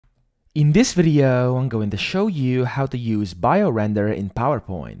In this video, I'm going to show you how to use BioRender in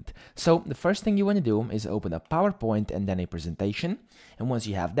PowerPoint. So the first thing you want to do is open up PowerPoint and then a presentation. And once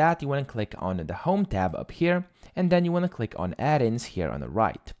you have that, you want to click on the Home tab up here, and then you want to click on Add-ins here on the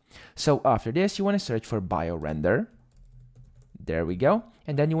right. So after this, you want to search for BioRender. There we go.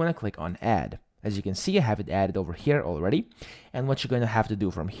 And then you want to click on Add. As you can see, I have it added over here already. And what you're going to have to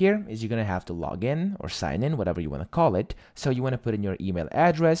do from here is you're going to have to log in or sign in, whatever you want to call it. So you want to put in your email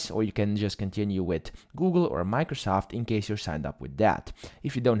address, or you can just continue with Google or Microsoft in case you're signed up with that.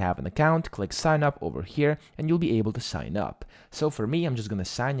 If you don't have an account, click sign up over here and you'll be able to sign up. So for me, I'm just going to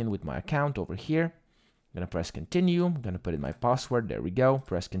sign in with my account over here. I'm going to press continue. I'm going to put in my password. There we go.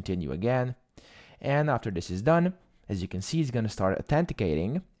 Press continue again. And after this is done, as you can see, it's going to start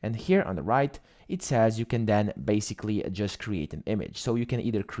authenticating, and here on the right, it says you can then basically just create an image. So you can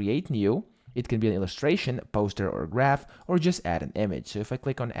either create new, it can be an illustration, poster, or graph, or just add an image. So if I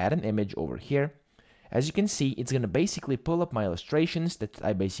click on add an image over here, as you can see, it's going to basically pull up my illustrations that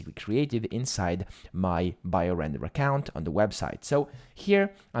I basically created inside my BioRender account on the website. So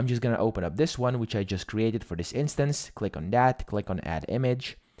here, I'm just going to open up this one, which I just created for this instance, click on that, click on add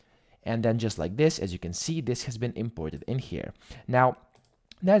image. And then just like this, as you can see, this has been imported in here. Now,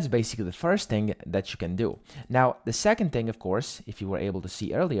 that's basically the first thing that you can do. Now, the second thing, of course, if you were able to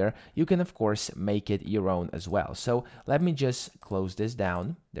see earlier, you can, of course, make it your own as well. So let me just close this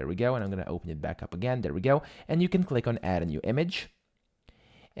down. There we go. And I'm going to open it back up again. There we go. And you can click on add a new image.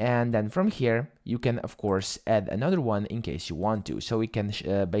 And then from here, you can, of course, add another one in case you want to. So we can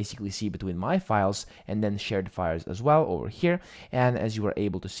basically see between my files and then shared files as well over here. And as you were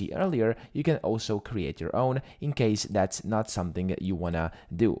able to see earlier, you can also create your own in case that's not something that you want to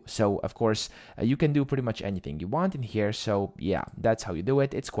do. So, of course, you can do pretty much anything you want in here. So, yeah, that's how you do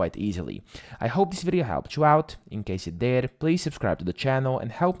it. It's quite easily. I hope this video helped you out. In case it did, please subscribe to the channel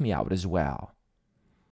and help me out as well.